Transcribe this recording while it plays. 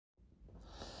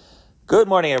Good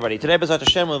morning, everybody. Today, B'ezrat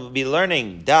Hashem, we'll be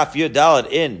learning Daf Yud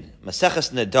Daled in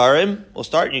Maseches Nedarim. We'll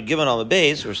start in Gimel on the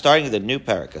base. We're starting with the new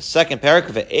parak, a second parak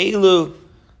of Elu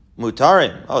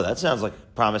Mutarim. Oh, that sounds like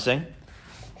promising.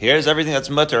 Here's everything that's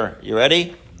mutter. You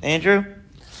ready, Andrew?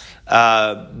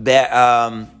 So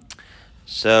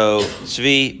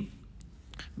Tzvi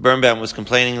Birnbaum was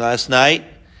complaining last night,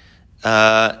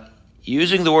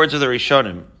 using the words of the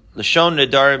Rishonim, Lashon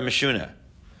Nedarim Meshuna,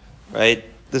 right?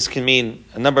 This can mean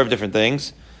a number of different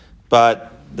things,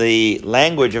 but the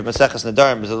language of Maseches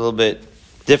Nedarim is a little bit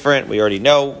different. We already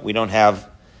know we don't have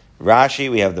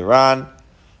Rashi, we have the Ran.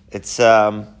 It's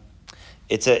a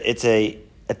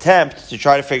attempt to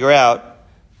try to figure out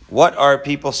what are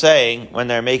people saying when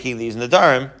they're making these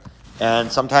Nedarim,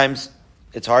 and sometimes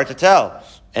it's hard to tell.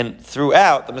 And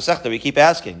throughout the Masechta, we keep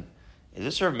asking, is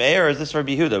this Rav Meir or is this Rav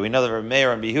Yehuda? We know that Rav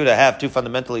Meir and Yehuda have two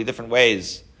fundamentally different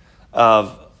ways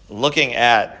of looking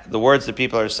at the words that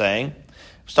people are saying.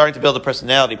 Starting to build a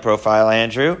personality profile,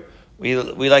 Andrew. We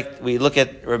look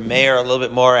at Rav Meir a little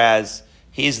bit more as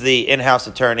he's the in-house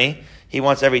attorney. He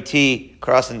wants every T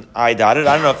crossed and I dotted.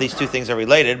 I don't know if these two things are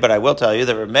related, but I will tell you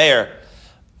that Rav Meir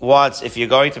wants, if you're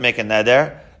going to make a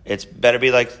neder, it's better be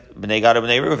like Bnei Gad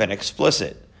Bnei Reuven,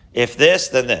 explicit. If this,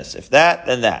 then this. If that,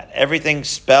 then that. Everything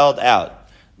spelled out.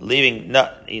 Leaving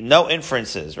no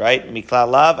inferences, right? You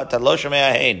can't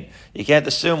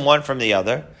assume one from the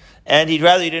other. And he'd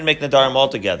rather you didn't make Nedarim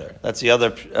altogether. That's the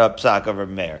other psak of Rav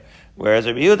Meir. Whereas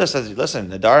Rabbi Yehuda says, listen,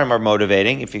 Nedarim are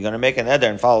motivating. If you're going to make a neder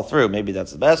and follow through, maybe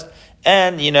that's the best.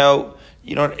 And, even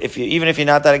if you're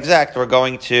not that exact, we're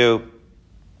going to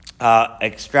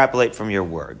extrapolate from your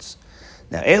words.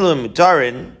 Now, Elu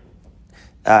Mutarin,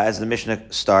 as the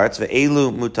Mishnah starts,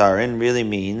 Elu Mutarin really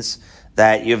means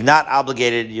that you have not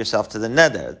obligated yourself to the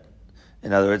neder.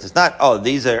 In other words, it's not,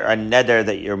 these are a neder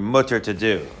that you're mutter to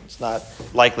do. It's not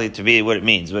likely to be what it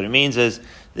means. What it means is,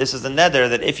 this is the neder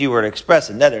that if you were to express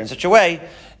a neder in such a way,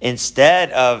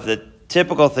 instead of the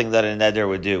typical thing that a neder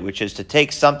would do, which is to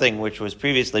take something which was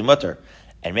previously mutter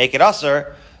and make it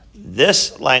asr,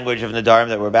 this language of nedarim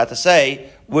that we're about to say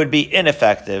would be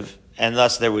ineffective, and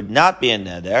thus there would not be a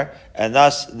neder, and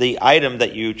thus the item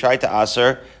that you tried to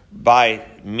asr by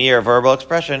mere verbal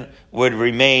expression would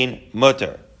remain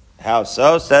mutter. How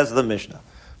so? Says the Mishnah.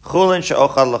 Chulin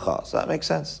she'ochad lecha. So that makes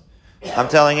sense. I'm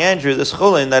telling Andrew this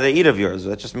chulin that I eat of yours.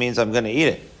 That just means I'm going to eat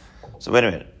it. So wait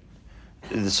a minute.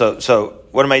 So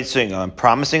what am I saying? I'm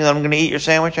promising that I'm going to eat your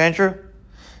sandwich, Andrew?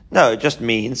 No, it just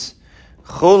means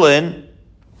chulin,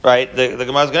 right? The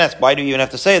Gemara is going to ask, why do you even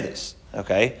have to say this?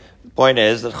 Okay. The point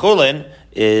is that chulin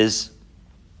is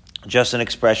just an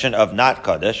expression of not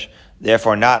kaddish,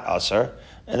 therefore not asr,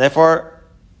 and therefore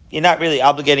you're not really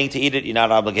obligating to eat it, you're not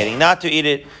obligating not to eat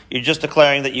it, you're just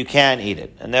declaring that you can eat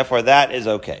it, and therefore that is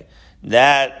okay.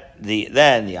 Then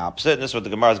the opposite, and this is what the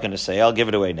Gemara is going to say, I'll give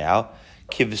it away now.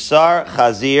 Kivsar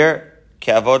chazir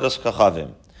ke'avodas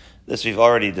kachavim. This we've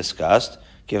already discussed.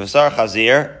 Kivsar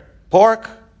chazir, pork.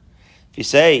 If you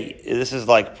say this is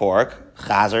like pork,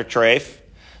 chazer treif,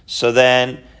 so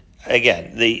then,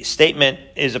 again, the statement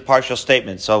is a partial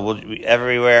statement, so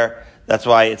everywhere, that's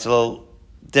why it's a little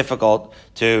difficult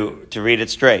to read it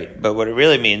straight. But what it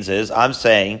really means is, I'm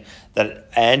saying that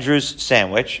Andrew's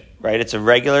sandwich, right, it's a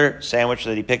regular sandwich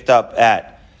that he picked up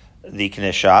at the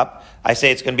knish shop. I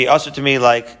say it's going to be also to me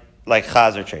like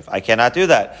chazer treif. I cannot do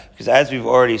that, because as we've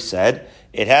already said,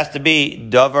 it has to be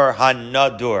davar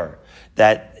hanadur,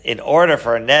 that in order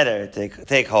for a neder to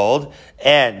take hold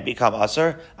and become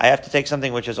asr, I have to take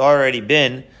something which has already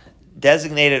been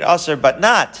designated asr, but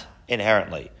not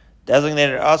inherently.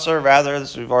 Designated asr, rather,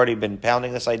 we've already been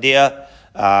pounding this idea.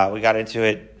 We got into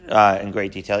it in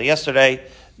great detail yesterday.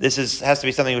 This has to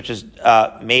be something which is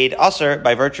made asr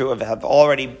by virtue of have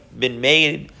already been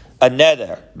made a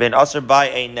neder, been asr by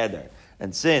a neder.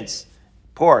 And since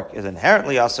pork is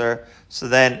inherently asr, so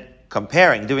then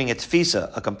doing a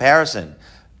tfisa, a comparison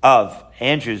of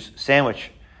Andrew's sandwich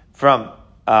from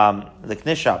the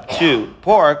knish shop to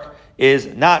pork is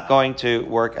not going to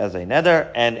work as a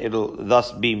neder, and it'll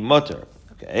thus be mutter.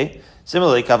 Okay.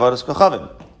 Similarly, kavodas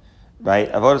kochavim,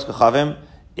 right? Avodas kochavim,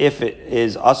 if it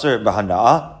is asr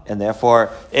b'hana'ah, and therefore,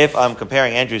 if I'm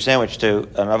comparing Andrew's sandwich to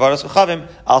an avodas kochavim,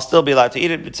 I'll still be allowed to eat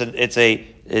it. It's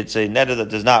a neder that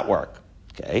does not work.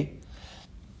 Okay.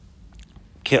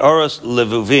 Ke'oros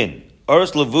levuvin.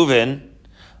 Oros levuvin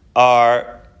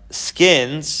are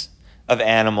skins of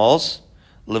animals.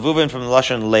 Levuvin from the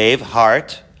lashon lev,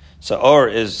 heart. So or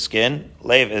is skin,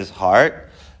 lev is heart.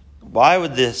 Why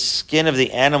would the skin of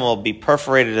the animal be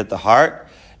perforated at the heart?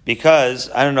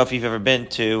 Because, I don't know if you've ever been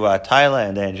to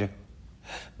Thailand, Andrew,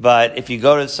 But if you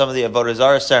go to some of the Avodah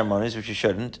Zarah ceremonies, which you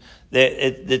shouldn't,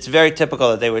 it's very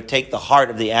typical that they would take the heart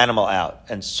of the animal out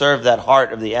and serve that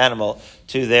heart of the animal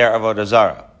to their Avodah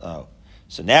Zarah. Oh.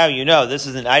 So now you know this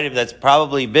is an item that's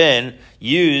probably been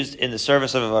used in the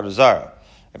service of Avodah Zarah.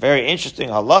 A very interesting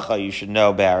halacha you should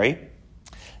know, Barry,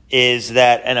 is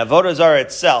that an Avodah Zarah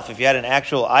itself, if you had an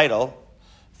actual idol,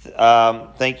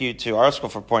 thank you to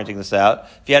Arskell for pointing this out.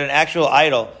 If you had an actual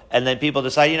idol, and then people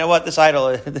decide, you know what, this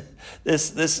idol,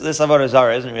 this Avodah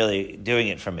Zarah isn't really doing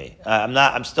it for me.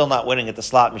 I'm still not winning at the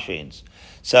slot machines.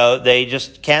 So they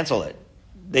just cancel it.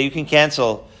 You can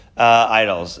cancel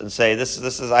idols and say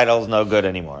this idol is no good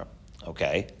anymore.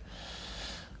 Okay.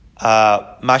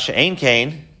 Masha Ein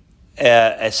Kain,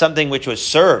 as something which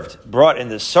was brought in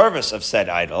the service of said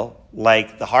idol,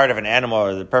 like the heart of an animal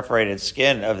or the perforated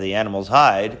skin of the animal's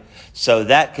hide, so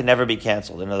that can never be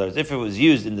canceled. In other words, if it was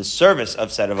used in the service of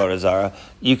said Avodah Zarah,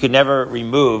 you could never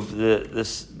remove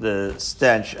the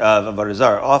stench of Avodah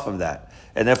Zarah off of that.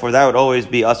 And therefore that would always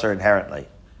be usher inherently,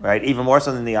 right? Even more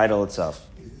so than the idol itself.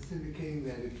 Is this indicating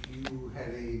that if you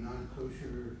had a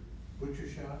non-kosher butcher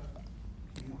shop,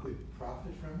 you could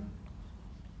profit from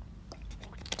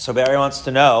it? So Barry wants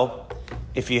to know,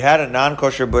 if you had a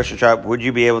non-kosher butcher shop, would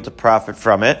you be able to profit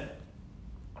from it?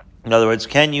 In other words,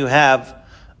 can you have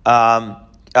our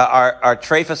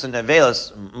treifas and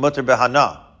nevelas mutter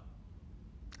behana?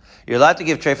 You're allowed to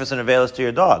give treifas and nevelas to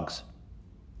your dogs,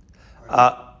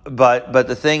 but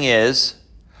the thing is,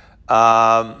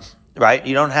 right?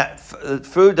 You don't have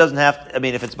food. Doesn't have. I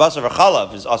mean, if it's basar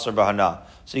v'chalav, it's asar behana.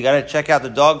 So you got to check out the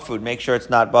dog food. Make sure it's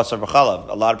not basar v'chalav.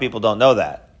 A lot of people don't know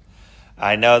that.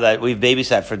 I know that we've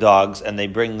babysat for dogs, and they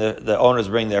bring the owners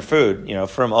bring their food.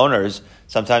 From owners,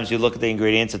 sometimes you look at the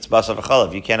ingredients, it's basar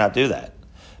v'chalav. You cannot do that.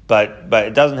 But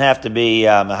it doesn't have to be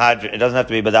mahadrin. It doesn't have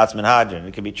to be badatz minhadrin.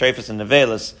 It could be treifas and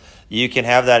nevelas. You can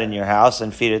have that in your house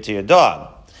and feed it to your dog.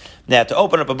 Now, to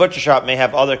open up a butcher shop may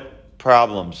have other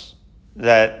problems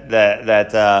that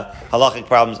halachic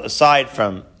problems aside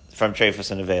from treifas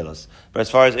and nevelas. But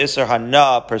as far as isser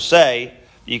hana per se,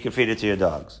 you can feed it to your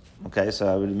dogs. Okay, so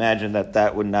I would imagine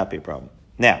that would not be a problem.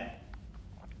 Now,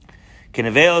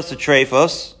 nevelas to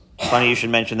treifos. Funny you should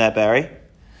mention that, Barry.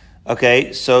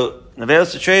 Okay, so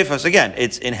nevelas to treifos, again,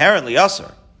 it's inherently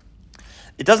usher.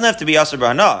 It doesn't have to be usher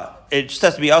b'hana. It just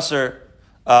has to be usher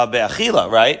be'achila,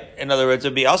 right? In other words, it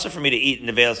would be usher for me to eat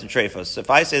nevelas and treifos. So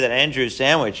if I say that Andrew's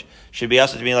sandwich should be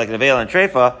usher to me like nevela and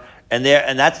treifa, and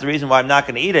that's the reason why I'm not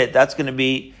going to eat it, that's going to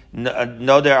be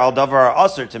noder al davar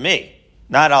usher to me.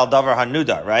 Not al davar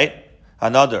hanudar, right?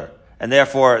 Hanudar. And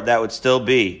therefore, that would still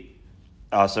be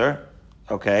aser.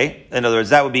 Okay? In other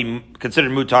words, that would be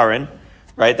considered mutarin,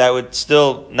 right? That would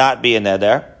still not be a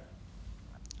neder.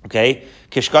 Okay?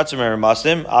 Kishkatzim and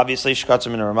ramasim. Obviously,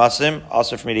 shkatzim and ramasim,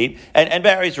 aser for me to eat. And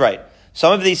Barry's right.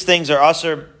 Some of these things are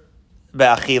aser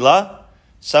be'achila.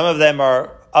 Some of them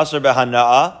are aser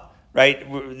be'hana'ah,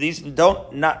 right? These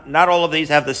not all of these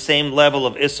have the same level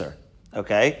of isser.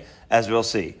 Okay? As we'll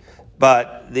see.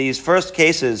 But these first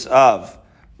cases of,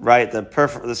 right, the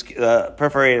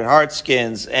perforated heart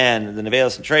skins and the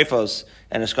nevelas and treifos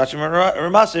and the skachim and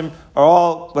ramasim are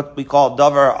all what we call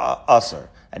davar aser.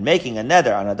 And making a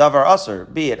neder on a davar aser,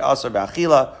 be it aser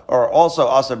be'achila or also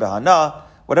aser be'hana,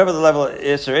 whatever the level of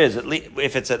aser is,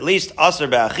 if it's at least aser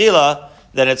be'achila,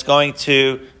 then it's going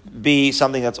to be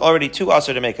something that's already too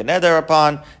aser to make a neder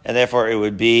upon, and therefore it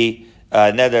would be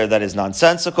a neder that is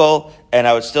nonsensical, and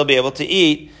I would still be able to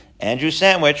eat Andrew's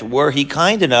sandwich, were he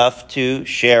kind enough to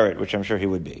share it, which I'm sure he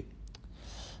would be.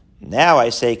 Now I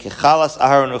say, kechalas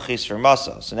aharon uchis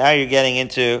masa. So now you're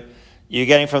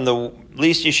getting from the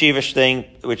least yeshivish thing,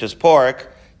 which is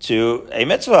pork, to a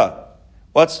mitzvah.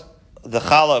 What's the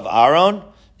challah of Aaron?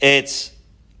 It's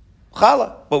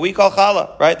challah, what we call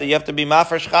challah, right? That you have to be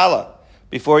mafresh challah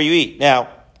before you eat. Now,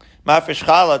 mafresh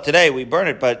challah, today we burn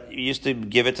it, but you used to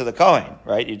give it to the Kohen,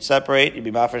 right? You'd separate, you'd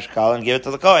be mafresh challah and give it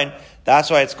to the Kohen.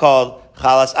 That's why it's called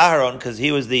chalas Aharon, because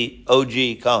he was the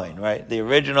OG Kohen, right? The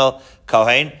original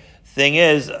Kohen. Thing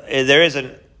is, there is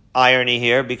an irony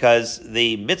here, because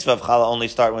the mitzvah of challah only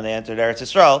start when they entered Eretz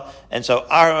Yisrael, and so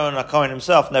Aaron, a Kohen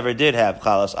himself, never did have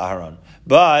chalas Aharon.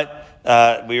 But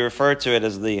we refer to it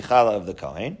as the challah of the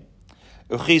Kohen.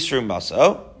 Uchisru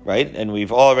maso, right? And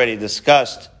we've already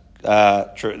discussed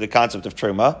the concept of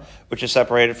truma, which is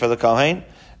separated for the Kohen.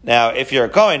 Now, if you're a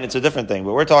Kohen, it's a different thing,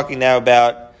 but we're talking now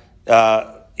about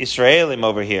Israelim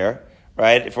over here,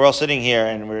 right? If we're all sitting here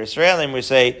and we're Israelim, we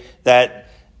say that,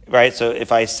 right? So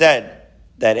if I said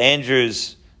that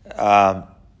Andrew's, if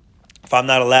I'm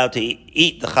not allowed to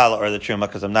eat the challah or the truma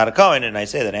because I'm not a Kohen, and I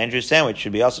say that Andrew's sandwich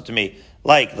should be also to me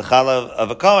like the challah of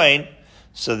a Kohen,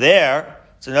 so there,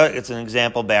 It's an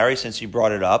example, Barry, since you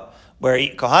brought it up, where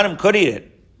Kohanim could eat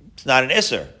it. It's not an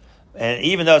Isser. And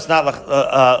even though it's not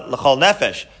L'chol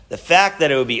Nefesh, the fact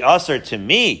that it would be Asr to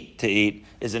me to eat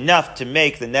is enough to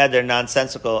make the neder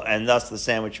nonsensical and thus the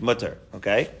sandwich mutter,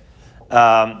 okay?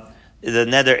 The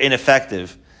neder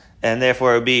ineffective, and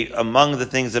therefore it would be among the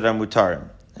things that are mutarim.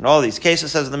 In all these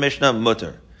cases, says the Mishnah,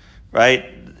 mutter, right?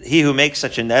 He who makes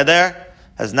such a neder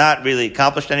has not really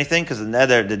accomplished anything because the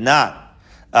neder did not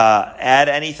add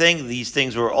anything. These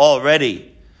things were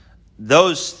already,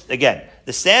 the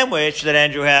sandwich that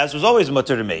Andrew has was always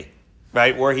mutter to me,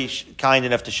 right? Were he kind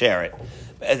enough to share it.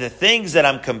 The things that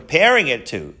I'm comparing it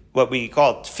to, what we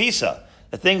call tfisa,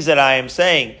 the things that I am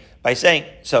saying, by saying,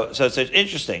 so it's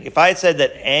interesting. If I had said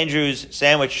that Andrew's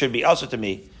sandwich should be also to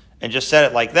me, and just said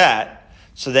it like that,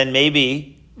 so then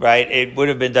maybe, right, it would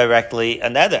have been directly a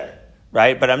nether,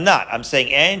 right? But I'm not. I'm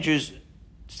saying Andrew's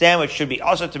sandwich should be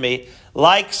also to me,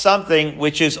 like something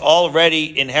which is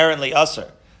already inherently usser.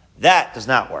 That does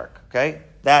not work, okay?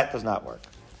 That does not work.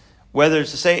 Whether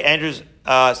it's to say Andrew's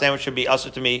sandwich should be usher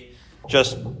to me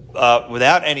just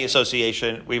without any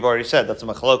association, we've already said that's a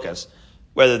machlokas,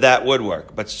 whether that would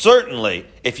work. But certainly,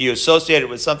 if you associate it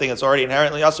with something that's already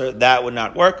inherently usher, that would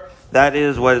not work. That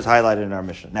is what is highlighted in our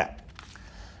mission. Now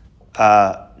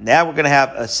we're going to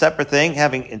have a separate thing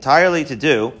having entirely to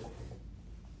do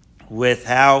with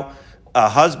how a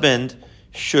husband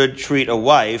should treat a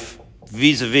wife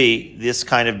vis-a-vis this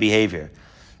kind of behavior.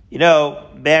 You know,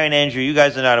 Barry and Andrew, you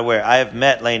guys are not aware. I have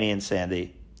met Lainey and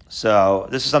Sandy. So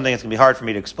this is something that's going to be hard for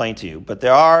me to explain to you. But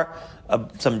there are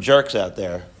some jerks out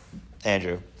there,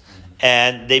 Andrew,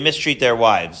 and they mistreat their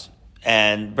wives.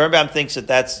 And Birnbaum thinks that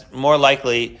that's more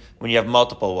likely when you have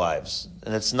multiple wives.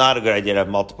 And it's not a good idea to have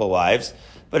multiple wives.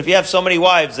 But if you have so many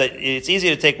wives that it's easy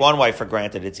to take one wife for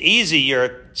granted. It's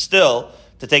easier still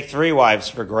to take 3 wives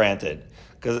for granted.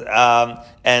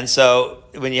 And so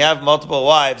when you have multiple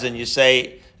wives and you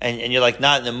say, and you're like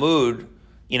not in the mood,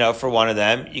 for one of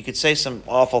them, you could say some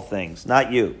awful things.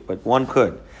 Not you, but one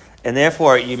could. And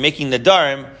therefore, you're making the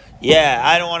Dharam,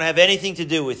 I don't want to have anything to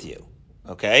do with you.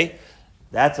 Okay?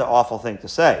 That's an awful thing to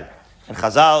say. And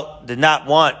Chazal did not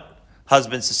want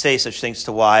husbands to say such things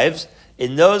to wives.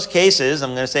 In those cases, I'm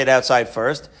going to say it outside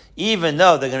first, even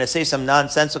though they're going to say some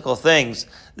nonsensical things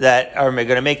that are going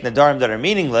to make Nadarim that are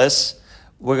meaningless,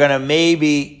 we're going to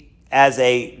maybe, as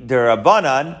a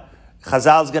Durabanan,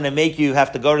 Chazal is going to make you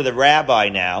have to go to the rabbi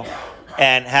now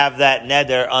and have that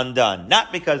neder undone.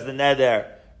 Not because the neder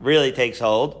really takes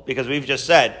hold, because we've just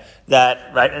said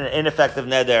that an ineffective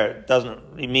neder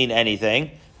doesn't mean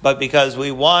anything, but because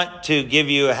we want to give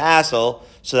you a hassle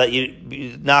so that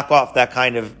you knock off that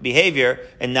kind of behavior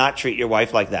and not treat your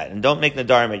wife like that. And don't make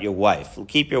nadarim at your wife.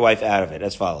 Keep your wife out of it,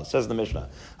 as follows. Says the Mishnah.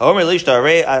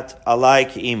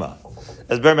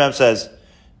 As Birnbaum says,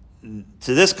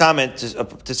 to this comment,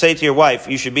 to say to your wife,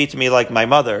 you should be to me like my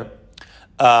mother,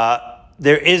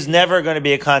 there is never going to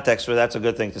be a context where that's a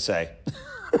good thing to say.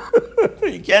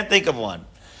 You can't think of one.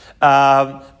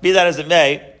 Be that as it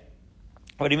may,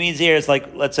 what he means here is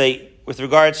let's say, with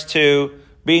regards to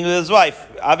being with his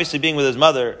wife, obviously being with his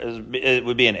mother it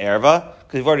would be an erva,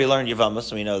 because we've already learned Yevamos,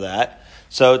 so we know that.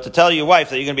 So to tell your wife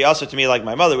that you're going to be also to me like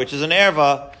my mother, which is an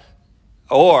erva,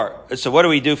 so what do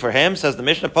we do for him? Says the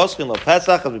Mishnah, Poskin Lo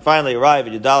Pesach, as we finally arrive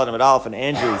at Yudalit and Aleph, and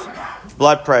Andrew's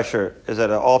blood pressure is at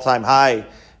an all-time high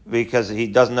because he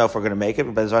doesn't know if we're going to make it,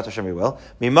 but Bezrat Hashem we will.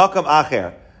 Mimakam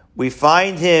Acher, we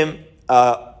find him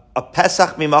a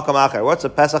Pesach Mimakam Acher. What's a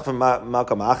Pesach from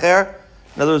Mimakam Acher?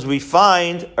 In other words, we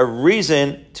find a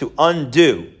reason to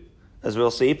undo. As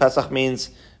we'll see, Pesach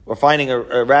means we're finding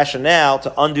a rationale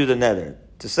to undo the neder.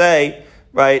 To say,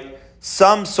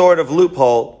 some sort of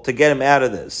loophole to get him out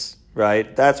of this,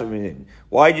 right? That's what we mean.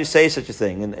 Why did you say such a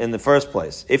thing in the first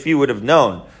place? If you would have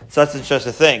known such and such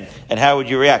a thing, and how would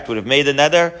you react? Would have made the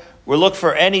neder? We'll look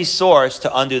for any source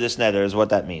to undo this neder is what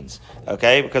that means.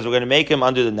 Okay? Because we're going to make him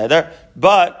undo the neder.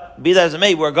 But, be that as it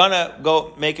may, we're going to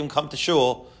go make him come to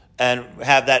shul and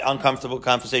have that uncomfortable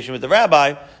conversation with the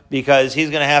rabbi, because he's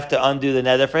going to have to undo the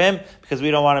neder for him, because we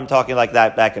don't want him talking like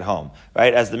that back at home.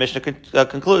 Right? As the Mishnah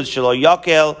concludes, Shelo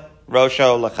Yakel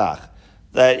Rosho Lachach,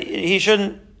 that he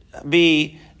shouldn't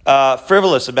be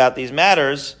frivolous about these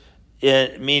matters,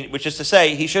 which is to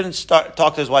say, he shouldn't talk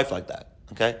to his wife like that.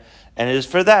 Okay? And it is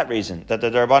for that reason that the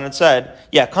Darbanan said,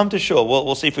 come to shul,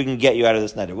 we'll see if we can get you out of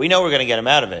this neder. We know we're going to get him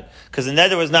out of it, because the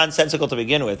neder was nonsensical to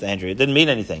begin with, Andrew. It didn't mean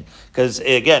anything, because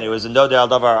again, it was a noder al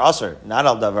davar aser, not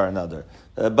al davar another.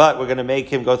 But we're going to make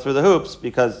him go through the hoops,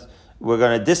 because we're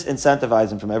going to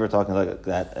disincentivize him from ever talking like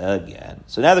that again.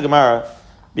 So now the Gemara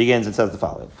begins and says the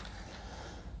following.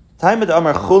 Time the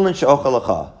Amar chulin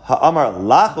she'ochalacha. Ha'amar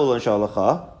la chulin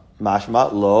she'ochalacha.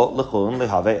 Mashma lo lechulin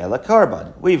lehave ela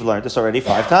karban. We've learned this already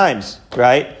 5 times,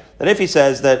 right? That if he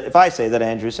says that, if I say that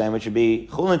Andrew's sandwich should be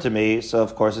chulin to me, so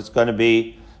of course it's going to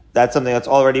be, that's something that's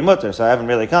already mutter, so I haven't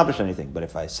really accomplished anything. But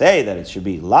if I say that it should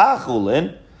be la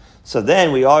chulin, so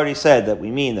then we already said that we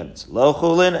mean that it's lo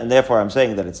chulin, and therefore I'm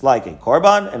saying that it's like a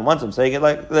korban, and once I'm saying it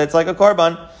like it's like a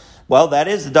korban, well, that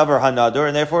is the davar hanadur,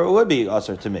 and therefore it would be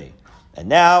usher to me. And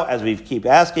now, as we keep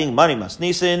asking, mani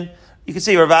masnisin, you can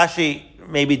see Rav Ashi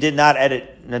maybe did not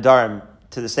edit nadarim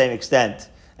to the same extent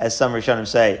as some Rishonim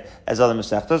say as other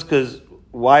Masechtos, because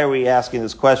why are we asking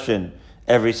this question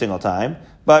every single time?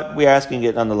 But we are asking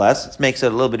it nonetheless. It makes it a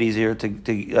little bit easier to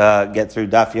get through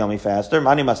Daf Yomi faster.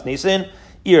 Mani masnisin,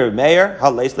 ir meir,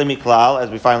 haleis le miklal, as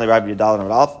we finally arrive at Yudal and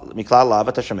Ralph, miklal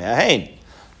lava tashamei hein.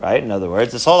 Right? In other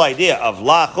words, this whole idea of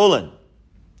la chulin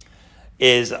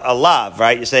is a lav,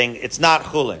 right? You're saying it's not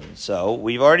chulin. So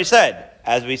we've already said,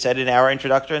 as we said in our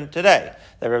introduction today,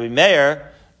 that Rabbi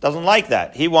Meir doesn't like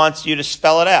that. He wants you to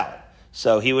spell it out.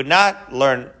 So he would not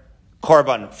learn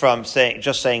korban from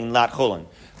just saying not chulin.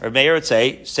 Rabbi Meir would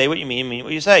say what you mean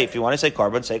what you say. If you want to say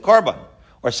korban.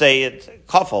 Or say it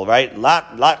kafel, right?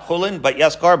 Lat chulin, but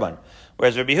yes korban.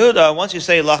 Whereas Rabbi Yehuda, once you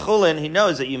say la chulin, he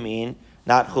knows that you mean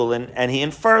not chulin, and he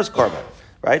infers korban.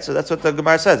 Right? So that's what the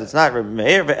Gemara says. It's not Rabbi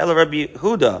Meir, ve'ela Rabbi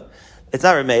Yehuda. It's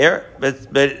not Rabbi Meir,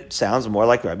 but it sounds more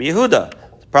like Rabbi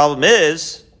Yehuda. The problem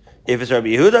is, if it's Rabbi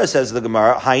Yehuda, says the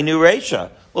Gemara, Hainu Reisha.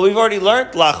 Well, we've already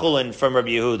learned La Chulin from Rabbi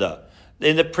Yehuda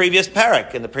in the previous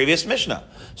parak, in the previous Mishnah.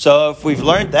 So if we've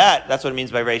learned that, that's what it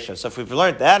means by Reisha. So if we've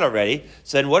learned that already,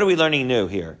 so then what are we learning new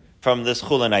here from this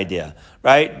Chulin idea?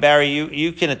 Right? Barry,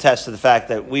 you can attest to the fact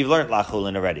that we've learned La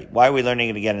Chulin already. Why are we learning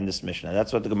it again in this Mishnah?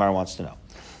 That's what the Gemara wants to know.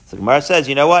 So the Gemara says,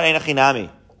 you know what? Einachinami.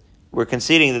 We're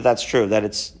conceding that that's true, that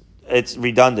it's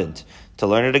redundant to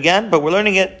learn it again, but we're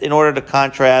learning it in order to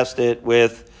contrast it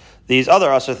with these other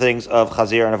asur things of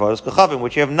chazir and avodas kochavim,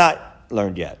 which you have not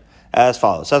learned yet. As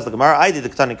follows. Says the Gemara, I did the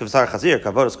ketani kavsar chazir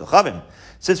kavodas kochavim.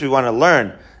 Since we want to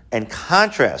learn and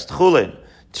contrast chulin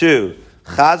to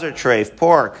chazer treif,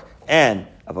 pork, and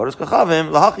avodas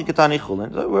kochavim, lahachi ketani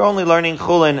chulin. So we're only learning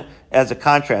chulin as a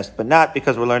contrast, but not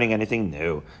because we're learning anything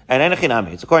new. And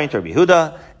enechinami, it's according to Rabbi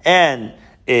Yehuda, and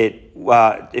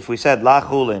if we said la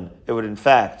chulin, it would in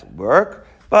fact work,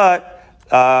 but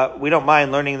we don't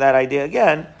mind learning that idea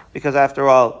again, because after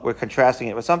all, we're contrasting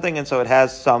it with something, and so it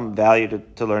has some value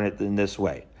to learn it in this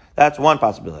way. That's one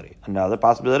possibility. Another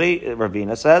possibility,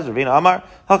 Ravina says, Ravina Amar,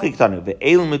 Hachiktanu,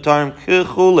 ve'elu mutarim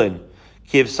kechulin,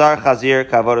 kivsar chazir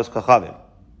kavodos kachavim.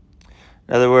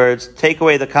 In other words, take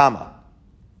away the comma.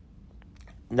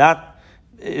 In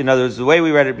other words, the way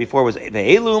we read it before was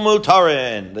ve'elu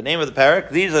mutarin, the name of the parak.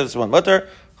 These are this one mutar,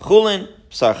 chulin,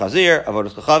 b'sar chazir,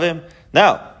 avodas kachavim.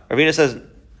 Now, Ravina says,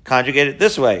 conjugate it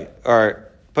this way, or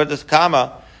put this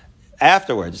comma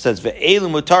afterwards. It says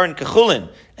ve'elu mutarin kechulin,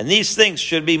 and these things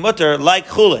should be mutar like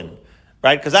chulin,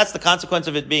 right? Because that's the consequence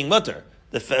of it being mutar.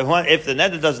 If the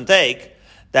neder doesn't take,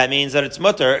 that means that it's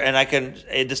mutter, and I can,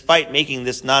 despite making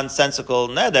this nonsensical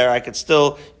neder, I could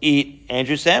still eat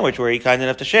Andrew's sandwich where he kind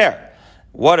enough to share.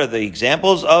 What are the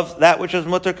examples of that which is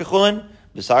mutter kechulin?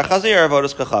 B'sar chazir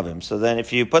avodas kachavim. So then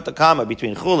if you put the comma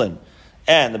between chulin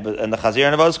and the chazir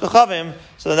and avodas kachavim,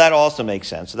 so that also makes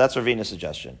sense. So that's Ravina's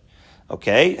suggestion.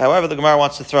 Okay. However, the Gemara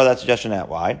wants to throw that suggestion out.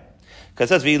 Why?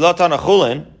 Because it says, v'ilotana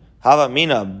chulin, hava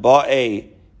mina ba'e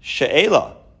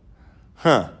she'ela.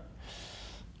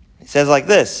 It says like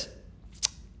this: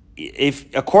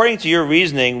 if according to your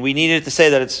reasoning, we needed to say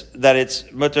that it's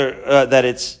mutter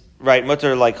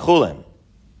mutter like chulin,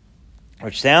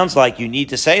 which sounds like you need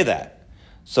to say that.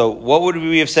 So what would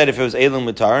we have said if it was elul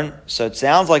mutarin? So it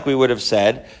sounds like we would have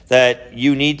said that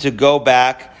you need to go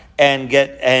back and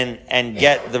get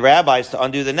the rabbis to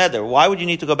undo the neder. Why would you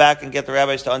need to go back and get the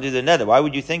rabbis to undo the neder? Why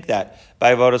would you think that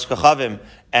by avodas kachavim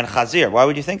and chazir? Why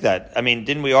would you think that? I mean,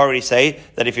 didn't we already say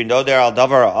that if you know there al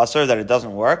davar or asur that it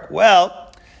doesn't work?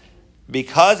 Well,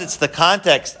 because it's the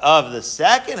context of the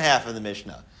second half of the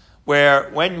Mishnah, where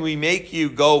when we make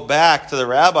you go back to the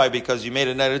rabbi because you made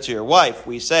a neder to your wife,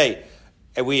 we say,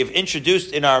 and we have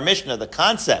introduced in our Mishnah the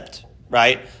concept,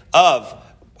 right, of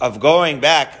going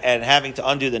back and having to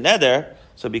undo the neder.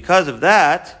 So because of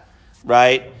that,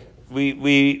 right,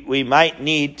 we might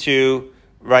need to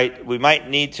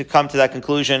come to that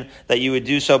conclusion that you would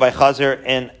do so by chazir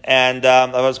and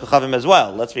avodas kachavim as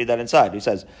well. Let's read that inside. He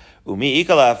says, Umi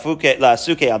ikala fuke la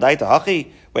suke adaita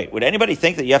hachi. Wait, would anybody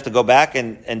think that you have to go back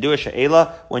and do a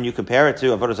she'ela when you compare it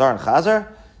to avodah zarah and chazar?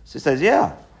 So he says,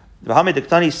 yeah. V'hamid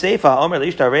diktani seifa omer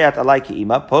leishta reyat alai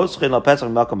ki'ima poschin lo pesach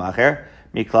melkom acher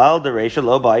miklal dereisha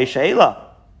lo ba'i she'ela.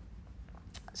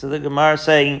 So the Gemara is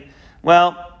saying,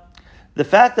 well, the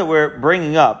fact that we're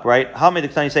bringing up, right, Hamid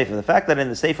Ktani Sefer, the fact that in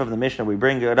the Sefer of the Mishnah we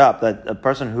bring it up, that a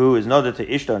person who is noted to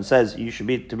Ishto and says, you should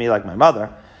be to me like my mother,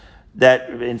 that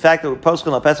in fact, the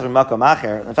fact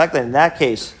that in that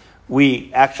case,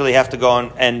 we actually have to go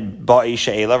and ba'i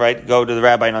she'ela, right, go to the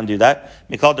rabbi and undo that.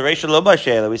 We call dereisha lo ba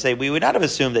she'ela. We say, we would not have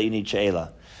assumed that you need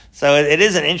she'ela. So it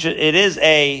is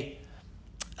a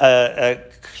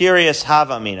curious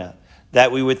havamina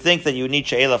that we would think that you would need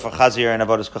she'ela for chazir and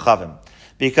avodas kochavim.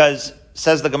 Because,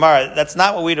 says the Gemara, that's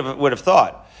not what we would have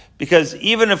thought. Because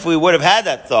even if we would have had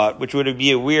that thought, which would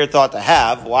be a weird thought to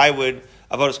have, why would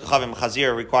avodas kochavim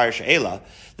chazir require she'ela?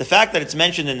 The fact that it's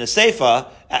mentioned in the Seifa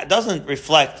doesn't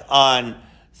reflect on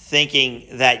thinking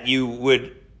that you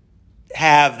would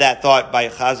have that thought by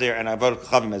chazir and avodas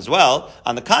kochavim as well.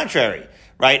 On the contrary,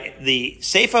 right? The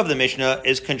Seifa of the Mishnah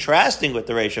is contrasting with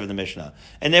the Reish of the Mishnah.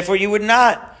 And therefore you would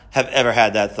not have ever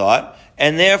had that thought.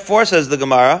 And therefore, says the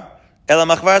Gemara, so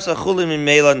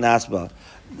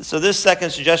this second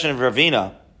suggestion of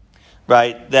Ravina,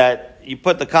 right, that you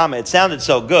put the comma, it sounded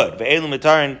so good.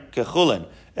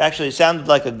 It actually sounded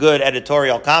like a good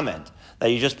editorial comment, that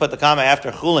you just put the comma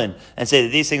after chulin and say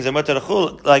that these things are mutter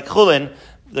like chulin.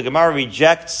 The Gemara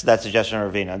rejects that suggestion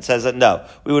of Ravina and says that no,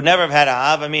 we would never have had a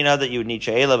havamina that you would need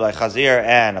she'ela by chazir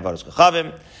and avodas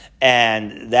kochavim,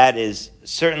 and that is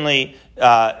certainly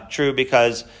true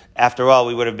because after all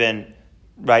we would have been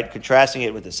right contrasting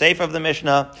it with the Sefer of the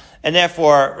Mishnah, and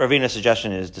therefore Ravina's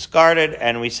suggestion is discarded,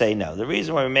 and we say no. The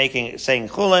reason why we're saying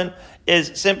chulin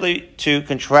is simply to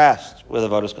contrast with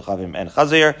avodas kochavim and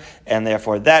chazir, and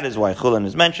therefore that is why chulin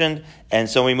is mentioned. And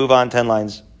so we move on 10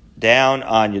 lines down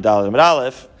on Yudal Amud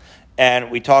Aleph,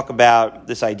 and we talk about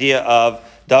this idea of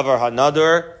davar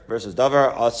hanadur versus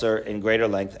davar aser in greater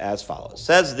length as follows.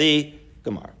 Says the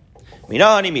Gemara,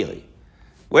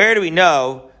 where do we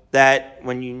know that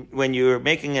when you're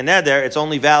making a neder, it's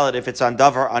only valid if it's on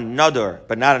davar hanadur,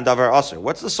 but not on davar aser?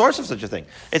 What's the source of such a thing?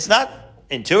 It's not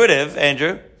intuitive,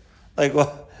 Andrew.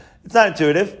 Well, it's not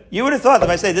intuitive. You would have thought that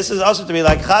if I say this is also to be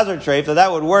like chazar treif,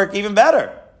 that would work even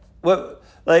better. Where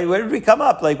did we come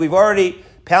up? We've already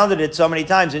pounded it so many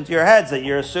times into your heads that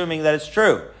you're assuming that it's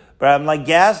true. But I'm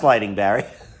gaslighting, Barry.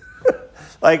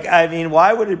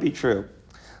 Why would it be true?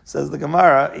 Says the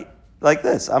Gemara like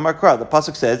this. Amar Kra, the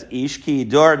pasuk says, Ish ki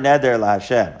idor neder la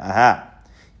Hashem. Aha.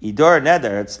 Idor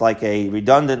neder, it's like a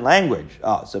redundant language.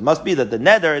 Oh, so it must be that the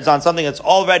neder is on something that's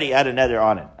already had a neder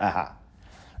on it. Aha.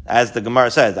 As the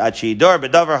Gemara says, Achi idor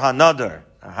bedavar hanador.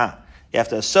 Aha. You have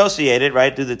to associate it,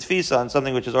 right, do the tfisa on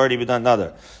something which has already been done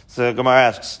another. So the Gemara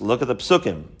asks, look at the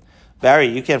psukim. Barry,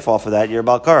 you can't fall for that. You're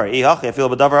Balkar. I feel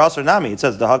bedavar aser nami. It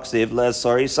says the haksiv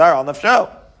le'esori sar on the show.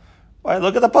 Why?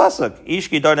 Look at the pasuk. Ish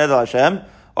ki idor neder Hashem.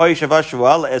 Or Yishava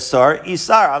Shua Esar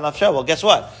Isar on Nafsho. Well, guess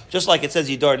what? Just like it says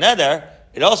Yidor Neder,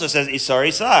 it also says Isar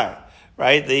Isar,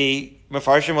 right? The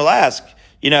Mefarshim will ask,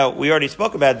 we already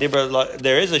spoke about Dibra,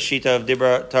 there is a shita of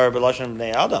Dibra Torah B'Lashon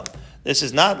B'nei Adam. This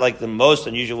is not like the most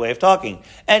unusual way of talking.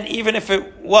 And even if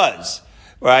it was,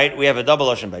 right, we have a double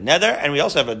Lashon by Neder, and we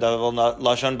also have a double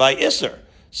Lashon by Isser.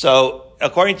 So,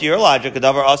 according to your logic, a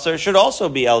Davar Asr should also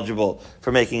be eligible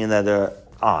for making a Neder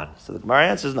on. So the Gemara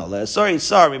answers no. Sorry,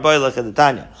 look at the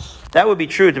Tanya. That would be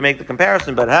true to make the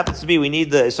comparison, but it happens to be we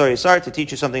need the sorry to teach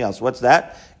you something else. What's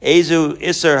that? Ezu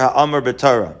Isser Ha'amr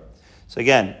B'Torah. So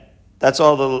again, that's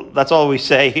all we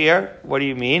say here. What do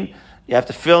you mean? You have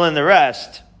to fill in the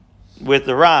rest with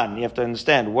the Ran. You have to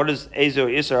understand what does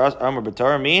Ezu Isser Ha'amr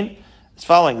B'Torah mean? It's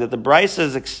following that the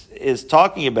Brisa is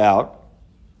talking about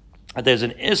that there's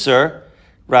an Isser,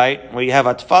 right, where you have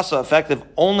a Tfasa effective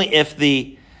only if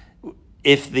the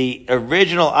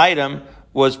original item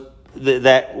was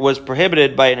that was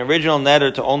prohibited by an original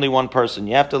neder to only one person.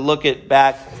 You have to look it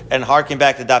back and harken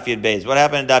back to Daf Yud Beis. What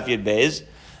happened in Daf Yud Beis?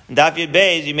 In Daf Yud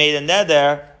Beis, you made a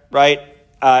neder, right?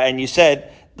 And you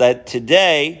said that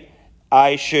today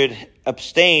I should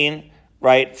abstain,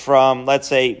 right, from, let's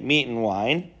say, meat and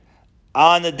wine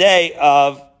on the day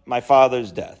of my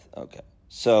father's death. Okay.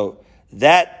 So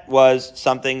that was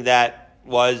something that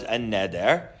was a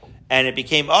neder, and it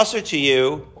became usher to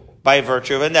you by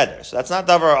virtue of a neder. So that's not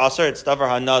davar usher, it's davar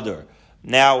hanadur.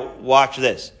 Now, watch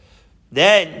this.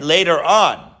 Then, later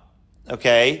on,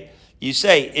 okay, you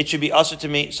say, it should be usher to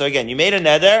me. So again, you made a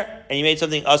neder, and you made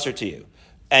something usher to you.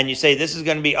 And you say, this is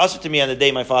going to be usher to me on the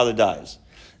day my father dies.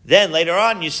 Then, later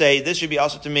on, you say, this should be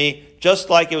usher to me, just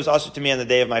like it was usher to me on the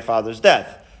day of my father's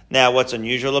death. Now, what's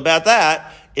unusual about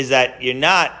that is that you're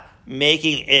not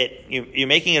making it, you're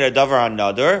making it a davar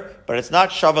another, but it's not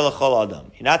shava l'chol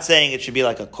adam. You're not saying it should be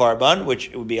like a korban, which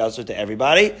it would be usher to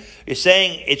everybody. You're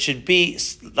saying it should be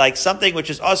like something which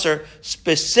is usher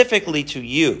specifically to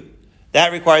you.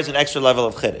 That requires an extra level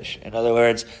of chiddush. In other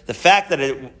words, the fact that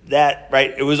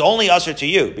it was only usher to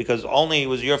you, because only it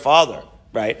was your father,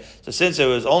 right? So since it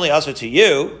was only usher to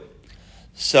you,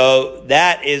 so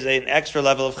that is an extra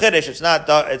level of chiddush.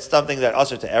 It's something that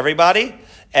usher to everybody,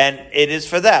 and it is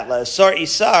for that. Asar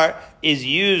isar is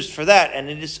used for that, and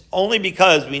it is only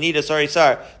because we need asar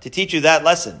isar to teach you that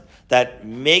lesson, that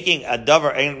making a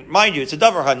davar, and mind you, it's a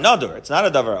davar hanadur, it's not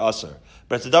a davar asar,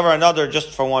 but it's a davar hanadur just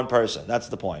for one person. That's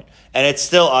the point. And it's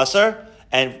still asar,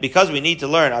 and because we need to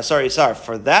learn asar isar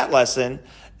for that lesson,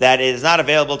 that it is not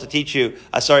available to teach you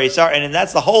asar isar, and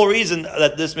that's the whole reason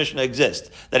that this Mishnah exists.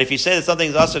 That if you say that something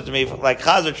is asar to me, like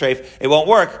chazer treif, it won't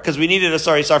work, because we needed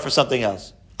asar isar for something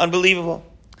else. Unbelievable.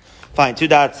 Fine, 2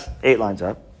 dots, 8 lines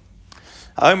up.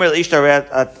 Again,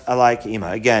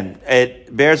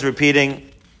 it bears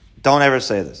repeating. Don't ever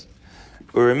say this.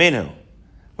 Uriminu.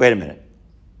 Wait a minute.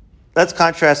 Let's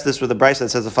contrast this with a brayso that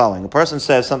says the following. A person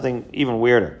says something even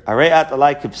weirder. Areat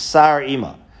alai kibsar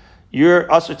ima. You're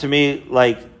usher to me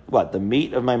like, what, the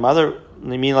meat of my mother?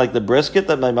 You mean like the brisket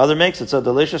that my mother makes? It's so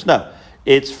delicious? No.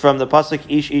 It's from the pasuk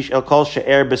ish el kol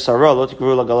she'er b'saro lo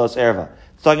tikru lagalos erva.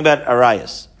 It's talking about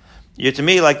arayas. You're to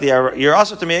me like you're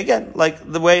also to me again, like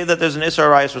the way that there's an Isra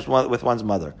Arayas with one's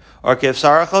mother. Or Kiv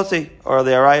Sarah Choti, or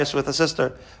the Arayas with a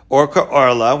sister. Or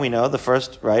Orla, we know, the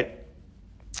first 3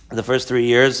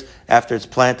 years after it's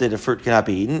planted, a fruit cannot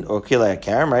be eaten. Or Kilei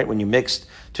Karim, right, when you mixed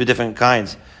 2 different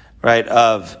kinds, right,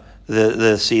 of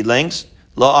the seedlings.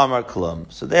 Lo Amar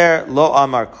Klum. So there, Lo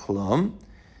Amar Klum,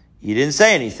 he didn't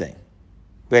say anything.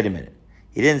 Wait a minute.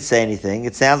 He didn't say anything.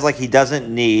 It sounds like he doesn't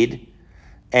need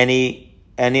any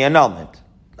annulment.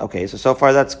 Okay, so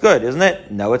far that's good, isn't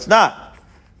it? No, it's not.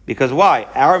 Because why?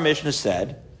 Our Mishnah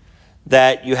said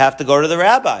that you have to go to the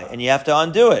rabbi and you have to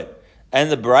undo it.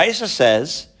 And the Brisa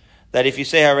says that if you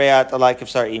say Hareyat alai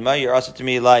kivsar ima, you're also to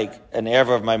me like an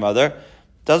erva of my mother.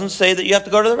 It doesn't say that you have to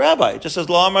go to the rabbi. It just says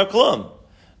lo amar klum.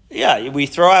 Yeah, we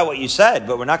throw out what you said,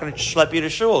 but we're not going to schlep you to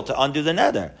shul to undo the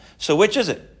neder. So which is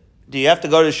it? Do you have to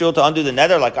go to shul to undo the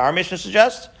neder like our Mishnah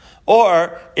suggests?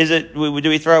 Or do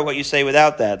we throw out what you say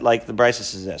without that, like the Brisa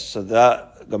suggests? So the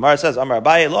Gemara says, Amar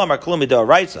Abaye lo amar klum midor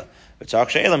raisa, v'tzarach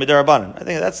she'ela midor rabbanan. I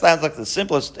think that sounds like the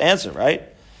simplest answer, right?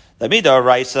 The midor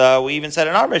raisa, we even said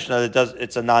in our Mishnah that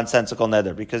it's a nonsensical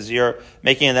neder, because you're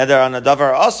making a neder on a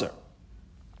davar aser.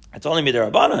 It's only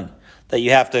midor rabbanan that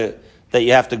you have to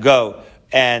go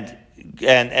and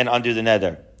undo the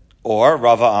neder. Or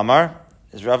Rava Amar.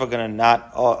 Is Rava going to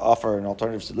not offer an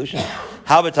alternative solution?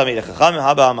 How about Talmidei Chachamim?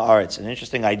 How about Am Haaretz? An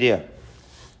interesting idea.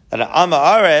 That an Am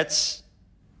Haaretz,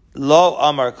 lo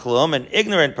amar klum, an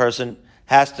ignorant person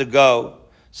has to go.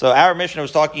 So our Mishnah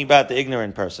was talking about the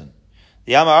ignorant person.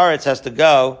 The Am Haaretz has to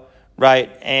go, right,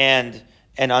 and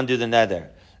undo the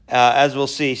neder. As we'll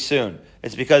see soon.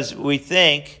 It's because we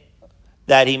think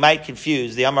that he might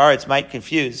confuse, the Am Haaretz might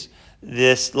confuse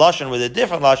this Lashon with a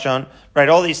different Lashon, right?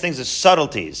 All these things are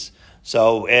subtleties.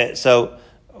 So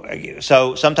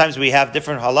sometimes we have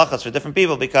different halachas for different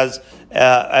people because,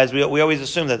 as we always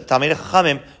assume that the Talmidei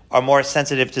Chachamim are more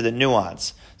sensitive to the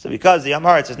nuance. So because the Am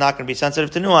Haaretz is not going to be sensitive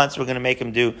to nuance, we're going to make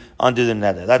him undo the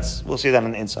neder. We'll see that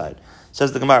on the inside.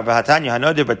 Says the Gemara, V'hatanya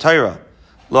hanoder b'Torah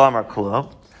lo amar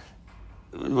klum.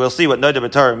 We'll see what noder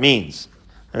b'Torah means.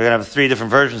 We're going to have 3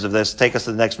 different versions of this. Take us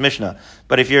to the next Mishnah.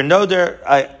 But if you're noder,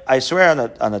 I swear on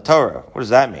the Torah. What does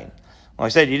that mean? Well, I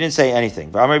said you didn't say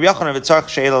anything. And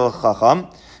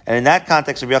in that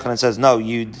context, Rabbi Yochanan says, no,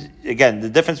 again, the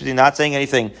difference between not saying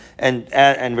anything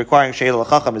and requiring she'el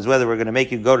chacham is whether we're going to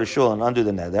make you go to shul and undo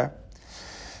the neder.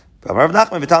 And Rav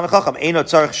Nachman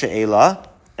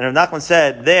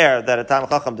said there that a Talmid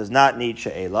Chacham does not need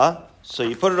she'ela. So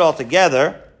you put it all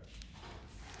together,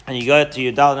 and you go to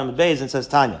your Daled Amud Beis and says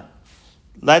Tanya.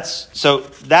 That's a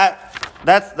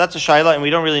shayla, and we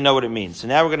don't really know what it means. So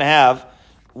now we're going to have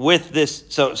with this.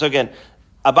 So again,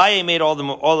 Abaye made all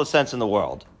the sense in the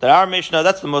world. That our Mishnah,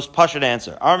 that's the most pashut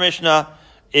answer. Our Mishnah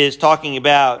is talking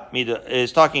about midar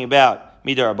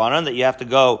rabbanan, that you have to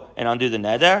go and undo the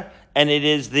neder, and it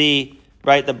is the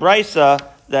brisa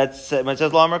that's when it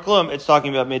says lo amar klum, it's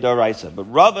talking about midar raisa. But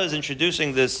Rava is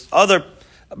introducing this other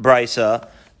brisa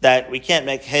that we can't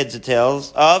make heads or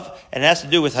tails of, and it has to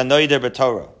do with hanoder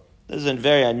b'Torah. This is a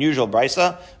very unusual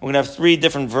brisa. We're going to have 3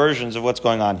 different versions of what's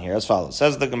going on here, as follows.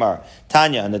 Says the Gemara,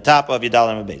 Tanya, on the top of Yudal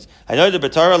Amud Beis. Hanoder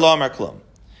b'Torah lo amar klum.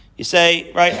 You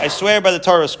say, right, I swear by the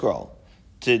Torah scroll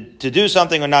to do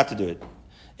something or not to do it.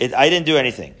 I didn't do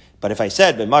anything. But if I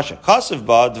said, B'masha kasav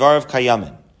ba dvarav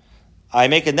kayamin, I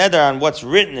make a neder on what's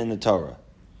written in the Torah.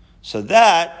 So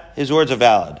that, his words are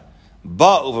valid.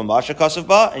 Ba uva masha kasav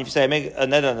ba, and if you say I make a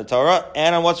neder on the Torah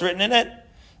and on what's written in it,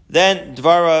 then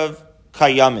dvarav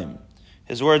kayamim.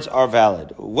 His words are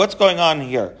valid. What's going on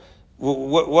here?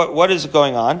 What is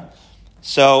going on?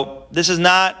 So this is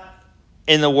not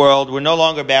in the world. We're no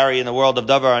longer, Barry, in the world of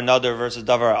davar another versus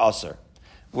davar aser.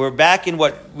 We're back in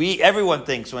what everyone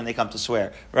thinks when they come to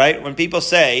swear, right? When people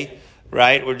say,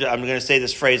 right, I'm going to say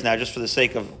this phrase now just for the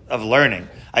sake of learning.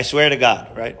 I swear to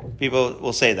God, right? People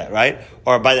will say that, right?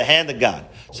 Or by the hand of God.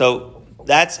 So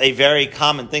that's a very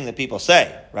common thing that people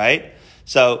say, right?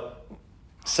 So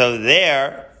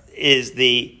there is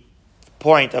the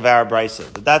point of our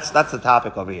brisa. That's the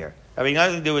topic over here. Having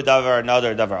nothing to do with davar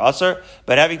another, davar aser,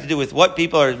 but having to do with what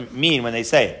people mean when they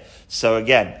say it. So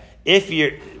again,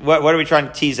 what are we trying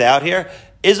to tease out here?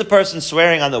 Is a person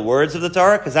swearing on the words of the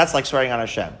Torah? Because that's like swearing on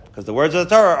Hashem. Because the words of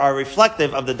the Torah are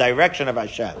reflective of the direction of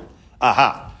Hashem.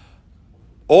 Aha.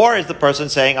 Or is the person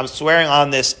saying, I'm swearing on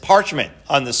this parchment,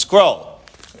 on the scroll?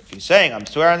 If you're saying, I'm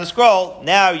swearing on the scroll,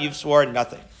 now you've sworn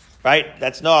nothing. Right?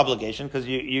 That's no obligation because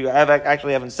you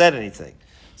actually haven't said anything.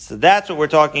 So that's what we're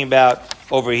talking about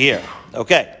over here.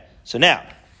 Okay. So now,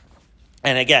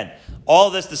 and again,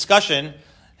 all this discussion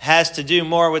has to do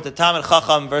more with the Talmid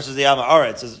Chacham versus the Am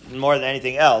Haaretz, more than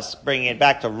anything else, bringing it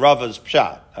back to Rava's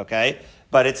Pshat, okay?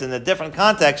 But it's in a different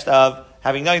context of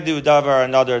having nothing to do with davar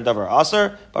another and davar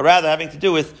aser, but rather having to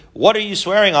do with what are you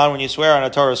swearing on when you swear on a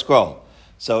Torah scroll.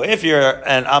 So if you're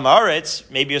an Am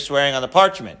Haaretz, maybe you're swearing on the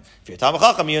parchment. If you're Talmid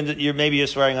Chacham, maybe you're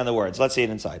swearing on the words. Let's see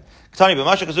it inside. Ketani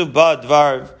b'masha kazuv ba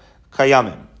dvar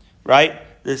kayamim. Right?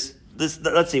 This.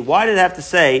 Let's see. Why did it have to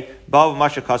say ba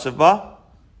b'masha kasav ba?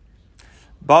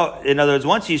 In other words,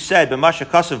 once you said b'masha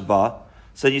kasav ba,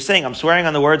 so you're saying I'm swearing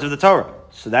on the words of the Torah.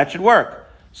 So that should work.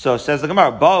 So says the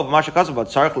Gemara, ba b'masha kasav ba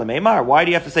tzarich lemeimar. Why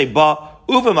do you have to say ba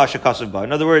uva masha kasav ba?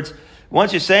 In other words,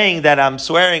 once you're saying that I'm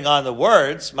swearing on the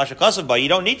words masha kasav ba, you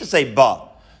don't need to say ba.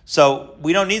 So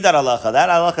we don't need that halacha. That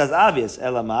halacha is obvious.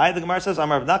 Elamai, the Gemara says,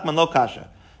 Amar Rav Nachman lo kasha.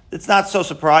 It's not so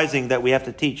surprising that we have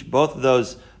to teach both of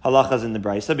those halachas in the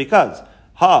brisa because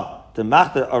the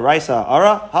machta araisa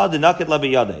ara, the naked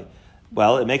labiyade.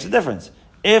 Well, it makes a difference.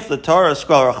 If the Torah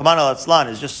scroll, Rahman al-Atzlan,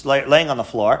 is just laying on the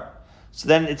floor, so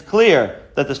then it's clear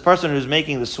that this person who's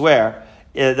making the swear,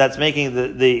 that's making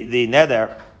the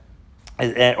neder,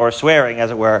 or swearing, as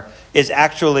it were, is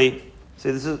actually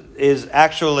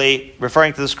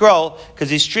referring to the scroll because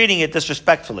he's treating it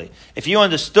disrespectfully. If you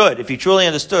truly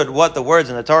understood what the words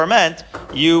in the Torah meant,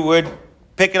 you would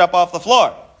pick it up off the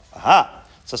floor. Aha.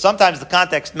 So sometimes the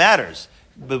context matters.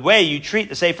 The way you treat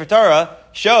the Sefer Torah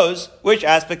shows which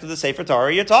aspect of the Sefer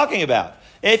Torah you're talking about.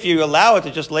 If you allow it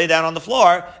to just lay down on the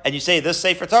floor and you say this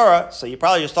Sefer Torah, so you're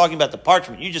probably just talking about the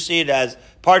parchment. You just see it as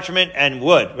parchment and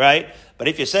wood, right? But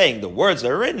if you're saying the words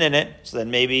that are written in it, so then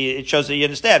maybe it shows that you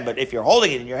understand. But if you're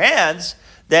holding it in your hands,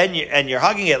 then you're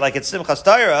hugging it like it's Simchas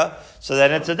Torah, so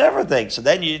then it's a different thing. So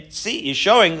then you're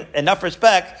showing enough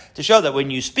respect to show that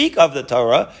when you speak of the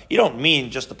Torah, you don't mean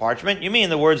just the parchment, you mean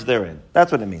the words therein.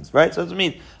 That's what it means, right? So it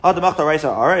means,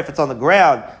 if it's on the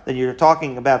ground, then you're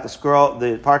talking about the scroll,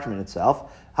 the parchment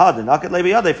itself.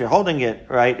 If you're holding it,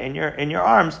 right, in your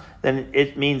arms, then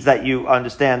it means that you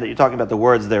understand that you're talking about the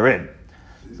words therein.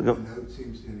 The note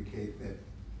seems to indicate that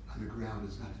on the ground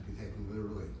is not to be taken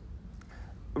literally.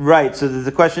 Right, so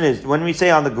the question is, when we say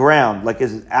on the ground, like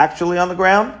is it actually on the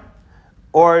ground?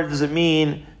 Or does it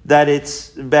mean that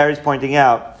it's, Barry's pointing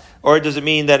out, or does it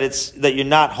mean that that you're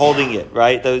not holding it,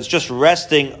 right? That it's just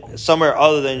resting somewhere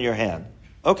other than your hand?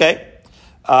 Okay.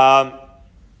 Right,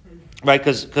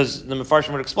 because the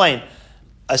Mefarshim would explain,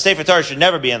 a Sefer Torah should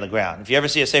never be on the ground. If you ever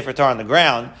see a Sefer Torah on the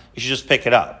ground, you should just pick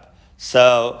it up.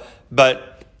 So, but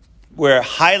we're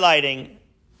highlighting,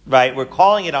 right, we're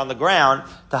calling it on the ground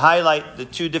to highlight the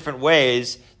two different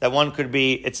ways that one could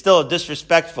be, it's still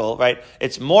disrespectful, right?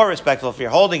 It's more respectful if you're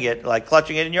holding it, like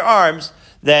clutching it in your arms,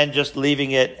 than just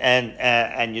leaving it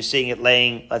and you're seeing it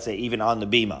laying, let's say, even on the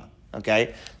bima,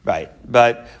 okay? Right.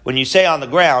 But when you say on the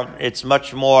ground, it's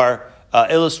much more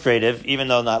illustrative, even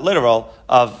though not literal,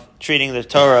 of treating the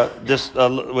Torah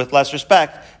with less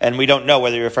respect, and we don't know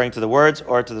whether you're referring to the words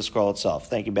or to the scroll itself.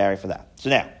 Thank you, Barry, for that. So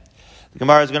now, the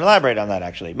Gemara is going to elaborate on that,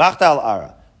 actually. Machta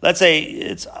al-ara. Let's say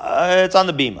it's on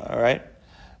the bima, all right?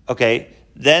 Okay,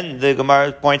 then the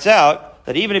Gemara points out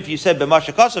that even if you said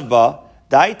b'masha kasav ba,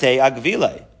 daite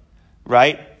agvile,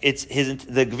 right?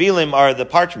 The gvilim are the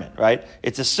parchment, right?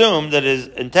 It's assumed that his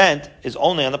intent is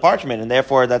only on the parchment, and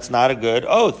therefore that's not a good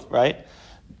oath, right?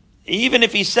 Even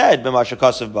if he said b'masha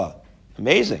kasav ba.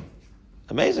 Amazing.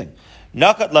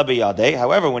 Nakat labiyade.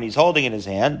 However, when he's holding in his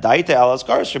hand, daite alas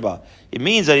karshaba. It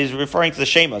means that he's referring to the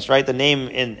shemas, right? The name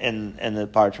in the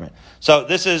parchment. So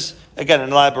this is, again,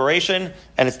 an elaboration,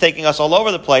 and it's taking us all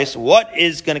over the place. What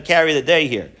is going to carry the day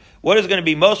here? What is going to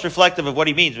be most reflective of what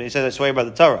he means when he says, I swear by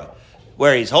the Torah?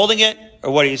 Where he's holding it,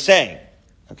 or what he's saying?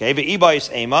 Okay,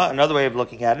 ve'ibais ema, another way of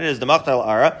looking at it is the machtal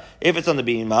ara, if it's on the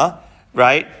bima,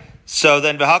 right? So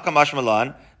then v'hakamash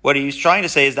malan, what he's trying to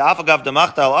say is the afagav the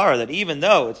machtal ara, that even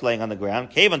though it's laying on the ground,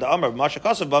 kevan the amr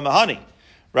b'mashakasav b'mahani,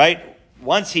 right?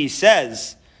 Once he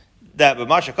says that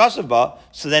b'mashakasav ba,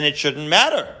 so then it shouldn't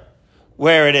matter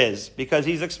where it is, because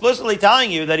he's explicitly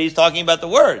telling you that he's talking about the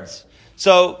words.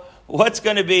 So what's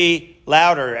going to be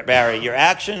louder, Barry, your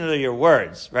action or your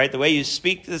words, right? The way you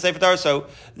speak to the Sefer Torah. So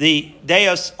the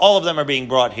Deos, all of them are being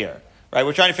brought here, right?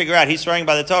 We're trying to figure out, he's swearing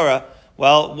by the Torah.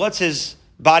 Well, what's his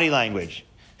body language?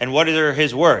 And what are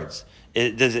his words?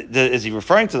 Is he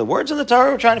referring to the words in the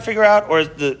Torah we're trying to figure out, or is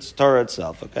the Torah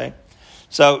itself, okay?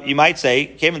 So you might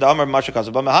say, maybe the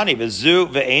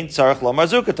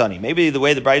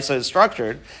way the Brisa is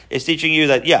structured is teaching you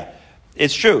that, yeah,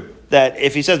 it's true that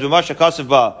if he says b'masha kasav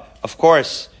ba, of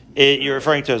course you're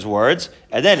referring to his words,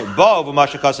 and then ba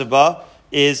b'masha kasav ba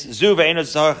is zu ve'ein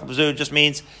tzarich zu just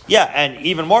means yeah, and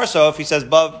even more so if he says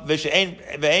ba ve'ein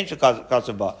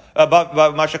kasav ba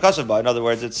b'masha kasav ba. In other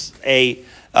words, it's a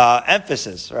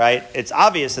emphasis, right? It's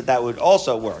obvious that would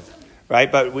also work, right?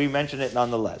 But we mention it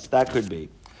nonetheless. That could be.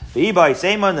 The Ibai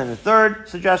Seiman, and the third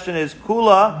suggestion is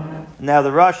Kula. Now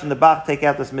the Rush and the Bach take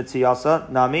out this Mitziyasa,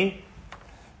 Nami.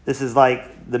 This is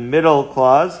like the middle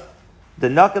clause. The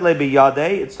Nakale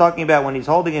Biyade, it's talking about when he's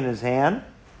holding in his hand.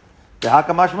 The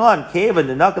Hakamash Malan, Kevin,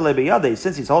 the Nakale Biyade,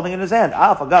 since he's holding in his hand.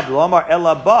 Af Agab Lomar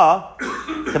Elaba,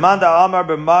 Tamanda Amar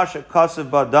B'Mash Kasav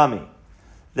Badami.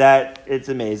 That it's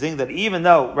amazing that even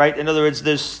though, right, in other words,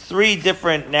 there's three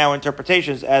different now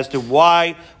interpretations as to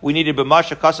why we needed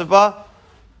B'Masha Kasava,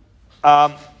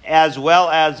 as well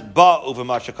as Ba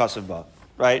U'V'Masha Kasava,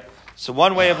 right? So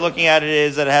one way of looking at it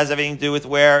is that it has everything to do with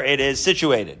where it is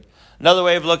situated. Another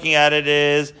way of looking at it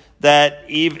is that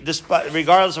even,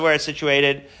 regardless of where it's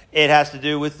situated, it has to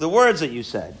do with the words that you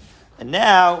said. And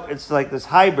now it's like this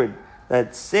hybrid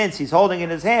that since he's holding in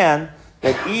his hand,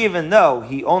 that even though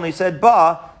he only said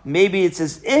ba, maybe it's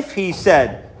as if he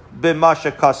said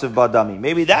b'masha kasav badami.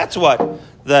 Maybe that's what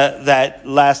that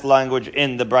last language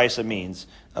in the Brisa means.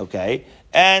 Okay,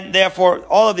 and therefore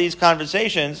all of these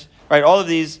conversations, right? All of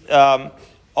these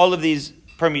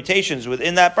permutations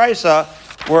within that Brisa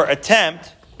were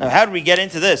attempt. Now, how did we get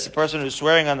into this? The person who's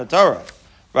swearing on the Torah,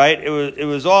 right? It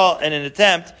was all in an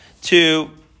attempt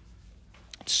to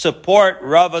support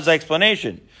Rava's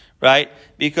explanation. Right?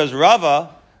 Because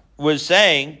Rava was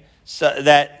saying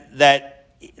that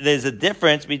there's a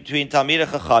difference between Talmidei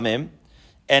Chachamim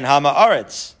and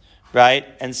Hama'aretz, right?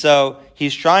 And so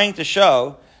he's trying to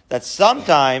show that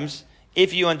sometimes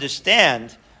if you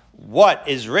understand what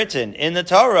is written in the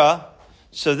Torah,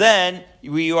 so then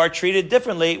you are treated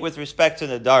differently with respect to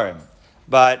Nadarim.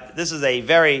 But this is a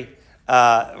very,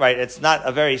 right, it's not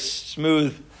a very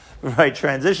smooth right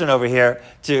transition over here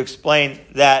to explain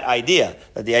that idea.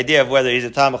 That the idea of whether he's a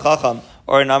Talmid Chacham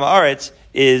or an Ama'aretz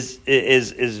is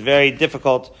very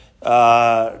difficult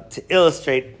to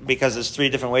illustrate because there's three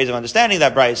different ways of understanding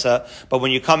that Brisa. But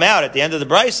when you come out at the end of the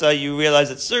Brisa, you realize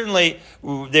that certainly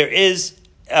there is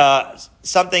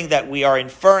something that we are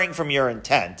inferring from your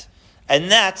intent.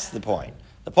 And that's the point.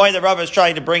 The point that Rava is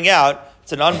trying to bring out,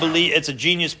 it's a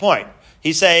genius point.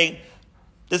 He's saying,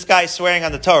 this guy's swearing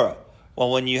on the Torah. Well,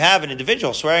 when you have an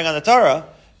individual swearing on the Torah,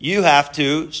 you have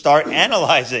to start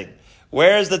analyzing.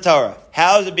 Where is the Torah?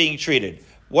 How is it being treated?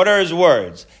 What are his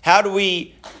words? How do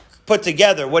we put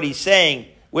together what he's saying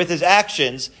with his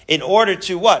actions in order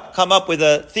to what? Come up with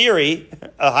a theory,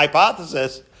 a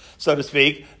hypothesis, so to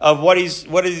speak, of what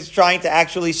he's trying to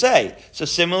actually say. So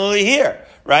similarly here,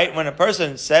 right? When a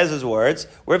person says his words,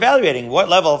 we're evaluating what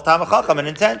level of Talmid Chacham and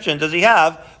intention does he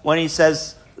have when he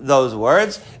says those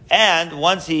words, and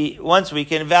once we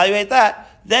can evaluate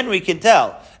that, then we can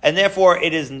tell. And therefore,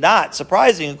 it is not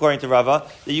surprising, according to Rava,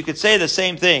 that you could say the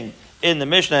same thing in the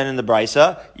Mishnah and in the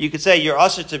Brisa. You could say, you're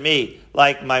usher to me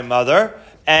like my mother,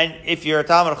 and if you're a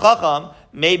Talmid Chacham,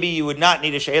 maybe you would not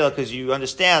need a she'ela because you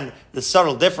understand the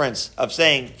subtle difference of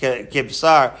saying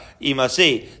kibsar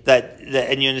imasi,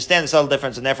 and you understand the subtle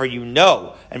difference, and therefore you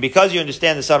know. And because you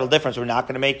understand the subtle difference, we're not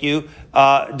going to make you do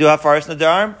hafaras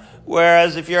nadarim.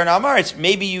 Whereas if you're an Amaritz,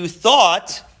 maybe you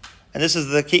thought, and this is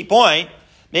the key point,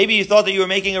 maybe you thought that you were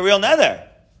making a real nether.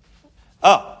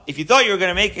 Oh, if you thought you were going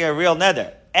to make a real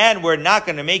nether, and we're not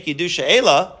going to make you do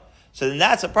she'ela, so then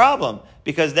that's a problem.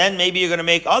 because then maybe you're going to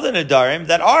make other nadarim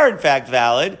that are in fact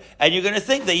valid, and you're going to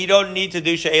think that you don't need to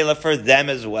do she'ela for them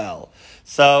as well.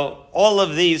 So all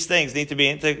of these things need to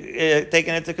be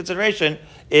taken into consideration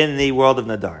in the world of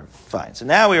nadarim. Fine. So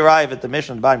now we arrive at the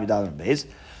Mishnah bottom Yudalem Beis,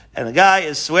 and the guy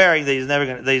is swearing that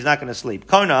he's not going to sleep.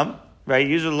 Konam, right?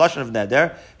 Use the lashon of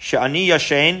neder. Shani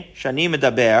yashen, shani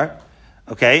medaber.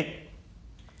 Okay.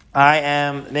 I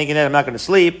am making it. I'm not going to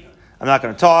sleep. I'm not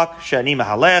going to talk. Shani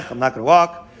mahalech. I'm not going to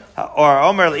walk. Or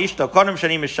Omer leishto konam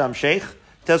shani misham sheikh.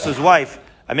 Tells his wife,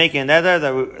 I'm making a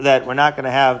neder that we're not going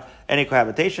to have any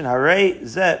cohabitation. Harei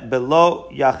ze below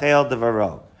yachel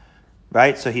devaro.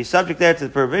 Right? So he's subject there to the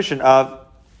prohibition of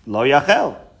lo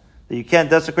yachel. That you can't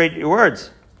desecrate your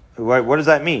words. What does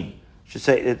that mean? You should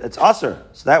say it's aser.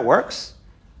 So that works?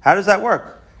 How does that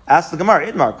work? Ask the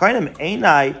Gemara. Idmar. Koinem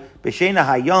einai b'sheina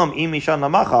hayom im mishan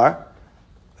lamachar.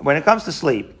 When it comes to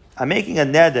sleep, I'm making a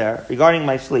neder regarding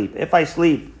my sleep. If I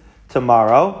sleep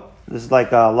tomorrow, this is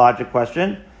like a logic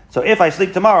question. So if I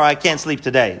sleep tomorrow, I can't sleep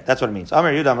today. That's what it means.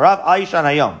 Amar Yudam Rav Aishan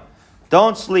Hayom.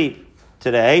 Don't sleep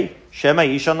today. Shema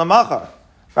Yishan Lamachar.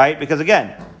 Right? Because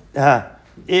again,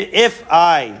 if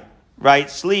I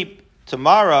sleep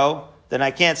tomorrow, then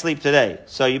I can't sleep today.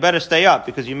 So you better stay up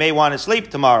because you may want to sleep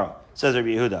tomorrow, says Rabbi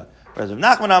Yehuda. Whereas if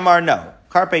Nachman Amar, no.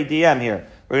 Carpe diem here.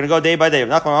 We're going to go day by day. If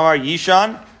Nachman Amar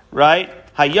Yishan, right?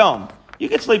 Hayom. You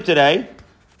can sleep today.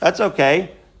 That's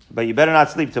okay. But you better not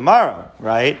sleep tomorrow,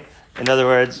 right? In other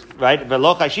words, right? But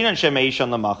we're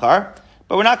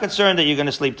not concerned that you're going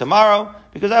to sleep tomorrow,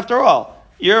 because after all,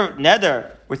 your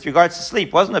neder with regards to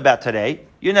sleep wasn't about today.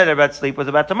 Your neder about sleep was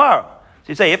about tomorrow. So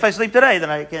you say, if I sleep today, then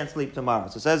I can't sleep tomorrow.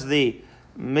 So it says the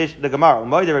Gemara,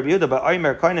 but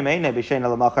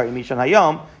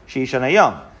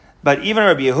even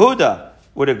Rabbi Yehuda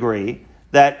would agree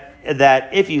that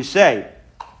if you say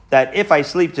that if I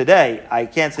sleep today, I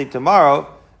can't sleep tomorrow,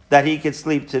 that he could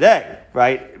sleep today,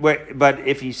 right? But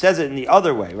if he says it in the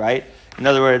other way, right? In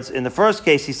other words, in the first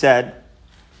case, he said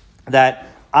that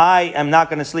I am not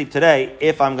going to sleep today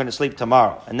if I'm going to sleep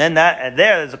tomorrow. And then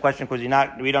there's a question because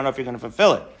we don't know if you're going to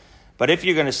fulfill it. But if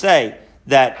you're going to say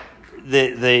that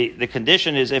the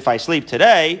condition is if I sleep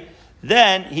today,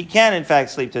 then he can in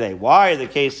fact sleep today. Why is the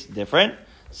case different?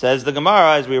 Says the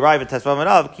Gemara as we arrive at Tesvav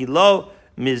Manav, ki lo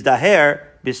mizdaher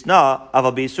bisna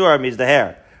aval bisur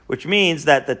mizdaher. Which means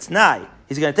that the t'nai,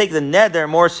 he's going to take the neder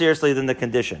more seriously than the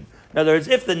condition. In other words,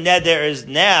 if the neder is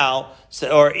now,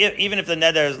 even if the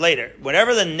neder is later,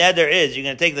 whatever the neder is, you're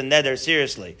going to take the neder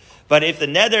seriously. But if the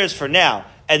neder is for now,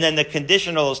 and then the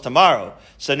conditional is tomorrow,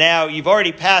 so now you've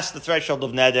already passed the threshold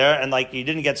of neder, and like you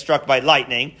didn't get struck by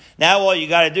lightning, now all you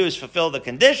got to do is fulfill the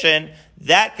condition.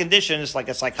 That condition is like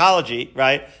a psychology,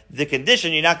 right? The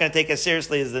condition you're not going to take as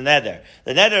seriously as the neder.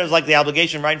 The neder is like the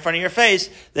obligation right in front of your face.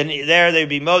 Then there'd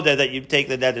be moda that you take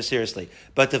the neder seriously.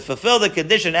 But to fulfill the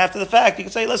condition after the fact, you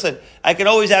can say, listen, I can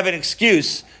always have an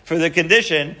excuse for the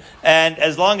condition, and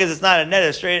as long as it's not a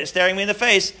neder staring me in the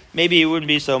face, maybe you wouldn't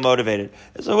be so motivated.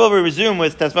 So we'll resume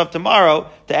with Tesvav tomorrow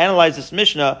to analyze this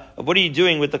Mishnah of what are you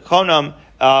doing with the konam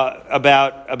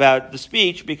about the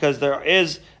speech, because there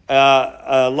is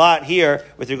a lot here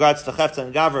with regards to Chefta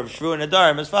and Gavra of Shvu and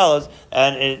Nadarim as follows,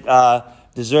 and it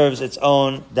deserves its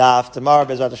own daf tomorrow,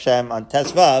 Bezrat Hashem, on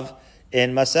Tesvav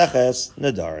in Maseches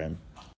Nadarim.